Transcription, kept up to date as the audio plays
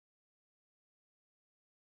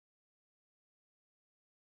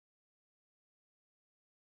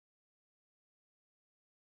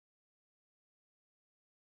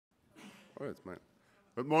Oh, it's mine.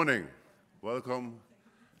 Good morning. Welcome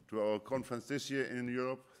to our conference this year in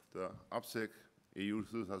Europe, the AppSec EU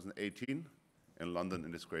 2018 in London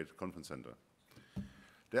in this great conference center.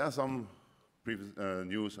 There are some previous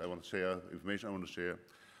news I want to share, information I want to share,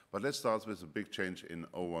 but let's start with a big change in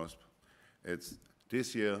OWASP. It's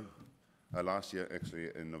this year, last year actually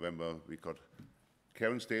in November, we got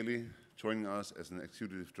Karen Staley joining us as an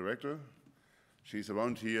executive director. She's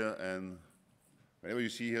around here, and whenever you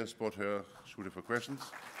see her, spot her, shoot her for questions.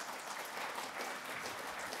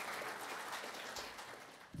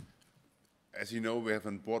 As you know, we have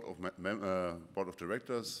a board of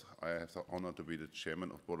directors. I have the honor to be the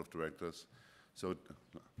chairman of board of directors. So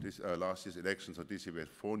this last year's elections, so this year we had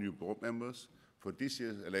 4 new board members. For this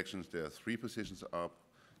year's elections, there are 3 positions up.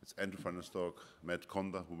 It's Andrew van der Stock, Matt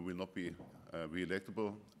Conda, who will not be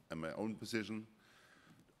re-electable, and my own position.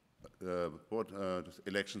 Board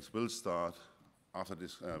elections will start after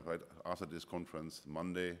this, right after this conference,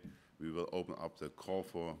 Monday. We will open up the call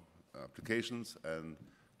for applications, and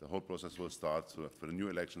the whole process will start for the new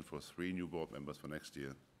election for 3 new board members for next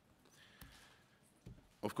year.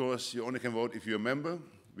 Of course, you only can vote if you're a member.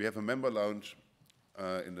 We have a member lounge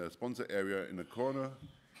in the sponsor area in the corner.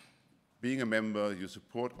 Being a member, you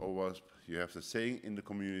support OWASP, you have the saying in the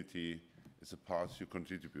community, it's a part you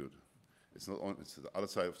contribute. It's not on, it's the other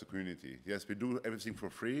side of the community. Yes, we do everything for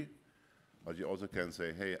free, but you also can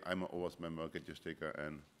say, hey, I'm an OWASP member, get your sticker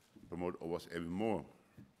and promote OWASP even more.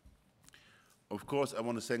 Of course, I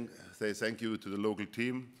want to say thank you to the local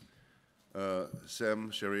team.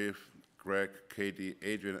 Sam, Sharif, Greg, Katie,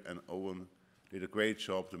 Adrian, and Owen did a great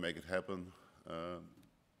job to make it happen.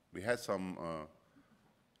 We had some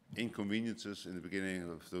inconveniences in the beginning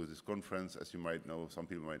of this conference, as you might know, some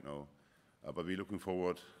people might know. But we're looking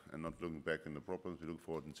forward and not looking back in the problems, we look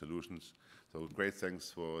forward in solutions. So great thanks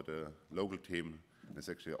for the local team. It's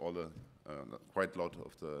actually all quite a lot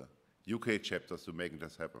of the UK chapters to making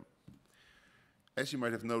this happen. As you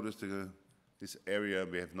might have noticed, this area,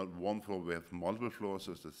 we have not one floor, we have multiple floors.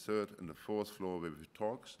 So it's the 3rd and the 4th floor where we have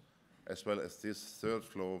talks, as well as this 3rd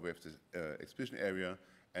floor, we have this exhibition area,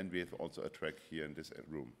 and we have also a track here in this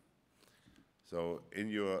room. So in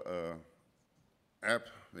your app,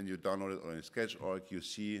 when you download it on a Sketch.org, you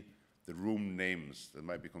see the room names. That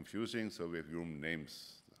might be confusing, so we have room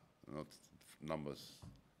names, not numbers.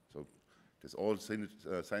 So there's all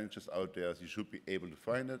signages out there, so you should be able to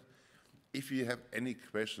find it. If you have any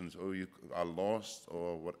questions or you are lost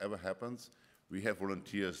or whatever happens, we have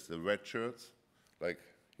volunteers, the red shirts, like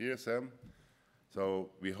here, Sam.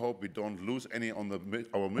 So we hope we don't lose any on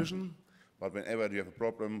our mission, but whenever you have a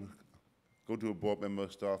problem, go to a board member,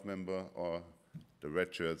 staff member, or the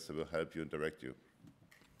red shirts that will help you and direct you.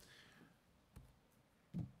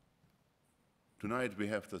 Tonight we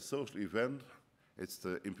have the social event. It's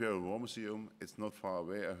the Imperial War Museum. It's not far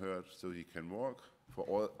away, I heard, so you can walk. For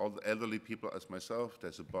all the elderly people as myself,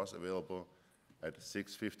 there's a bus available at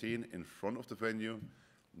 6:15 in front of the venue.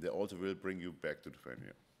 They also will bring you back to the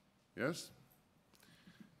venue. Yes?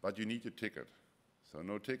 But you need your ticket. So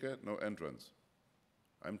no ticket, no entrance.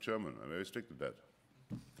 I'm German, I'm very strict with that.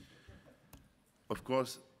 Of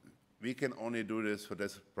course, we can only do this for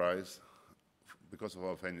this price because of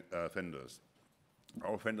our vendors.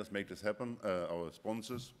 Our vendors make this happen, our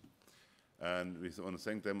sponsors, and we want to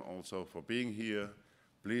thank them also for being here.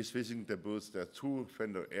 Please visit the booths. There are 2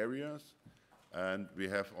 vendor areas, and we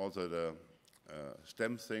have also the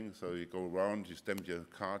stamp thing, so you go around, you stamp your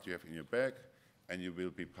card you have in your bag, and you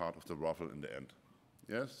will be part of the raffle in the end.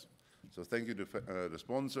 Yes? So thank you to the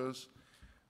sponsors.